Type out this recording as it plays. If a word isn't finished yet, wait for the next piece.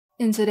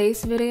In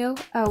today's video,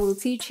 I will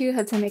teach you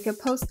how to make a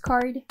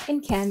postcard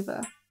in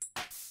Canva.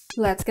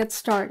 Let's get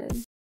started.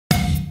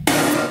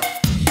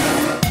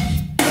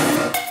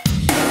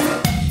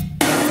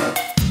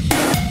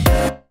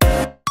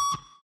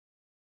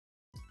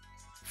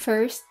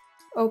 First,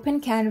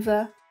 open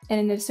Canva and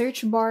in the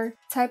search bar,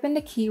 type in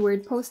the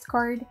keyword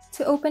postcard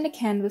to open the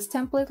Canva's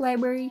template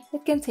library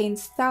that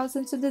contains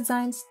thousands of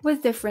designs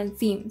with different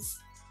themes.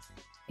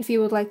 If you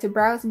would like to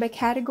browse by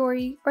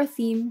category or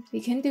theme,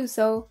 you can do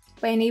so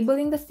by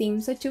enabling the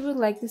themes that you would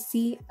like to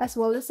see as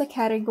well as a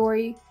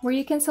category where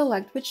you can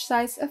select which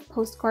size of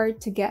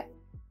postcard to get.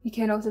 You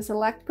can also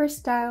select per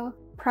style,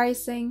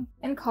 pricing,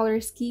 and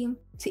color scheme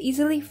to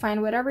easily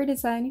find whatever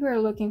design you are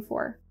looking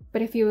for.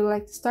 But if you would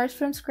like to start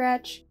from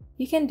scratch,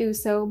 you can do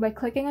so by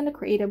clicking on the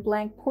Create a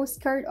Blank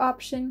Postcard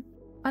option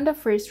on the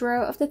first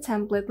row of the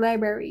template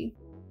library.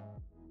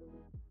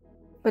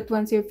 But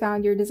once you've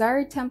found your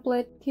desired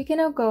template, you can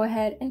now go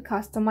ahead and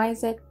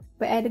customize it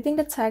by editing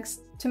the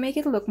text to make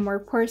it look more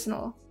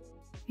personal.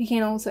 You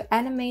can also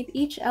animate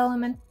each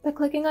element by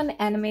clicking on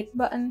the Animate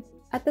button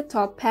at the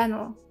top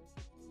panel.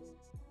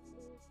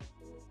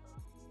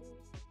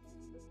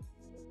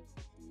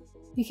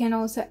 You can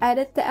also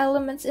edit the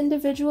elements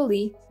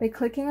individually by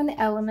clicking on the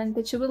element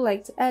that you would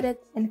like to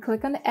edit and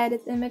click on the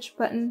Edit Image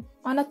button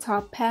on the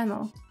top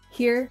panel.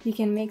 Here, you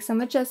can make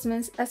some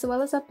adjustments as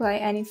well as apply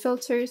any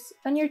filters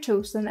on your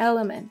chosen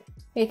element.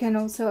 You can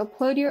also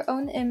upload your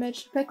own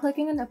image by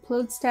clicking on the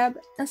Uploads tab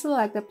and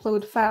select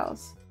Upload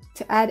Files.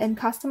 To add and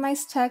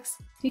customize text,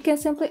 you can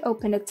simply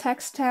open the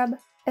Text tab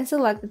and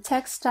select the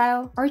text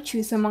style or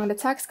choose among the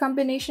text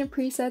combination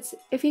presets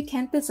if you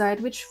can't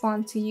decide which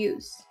font to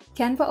use.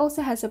 Canva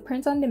also has a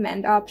print on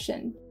demand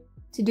option.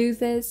 To do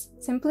this,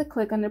 simply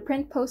click on the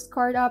Print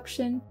Postcard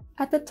option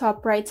at the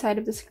top right side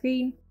of the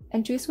screen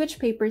and choose which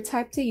paper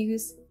type to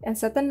use and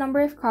set the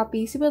number of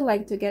copies you would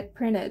like to get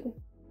printed.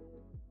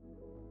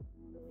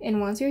 And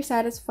once you're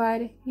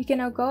satisfied, you can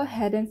now go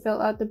ahead and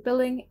fill out the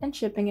billing and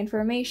shipping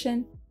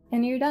information,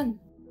 and you're done.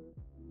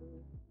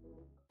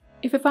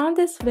 If you found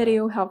this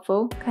video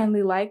helpful,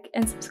 kindly like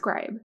and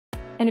subscribe.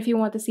 And if you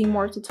want to see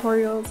more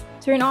tutorials,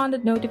 turn on the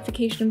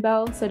notification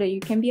bell so that you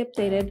can be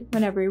updated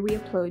whenever we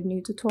upload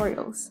new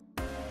tutorials.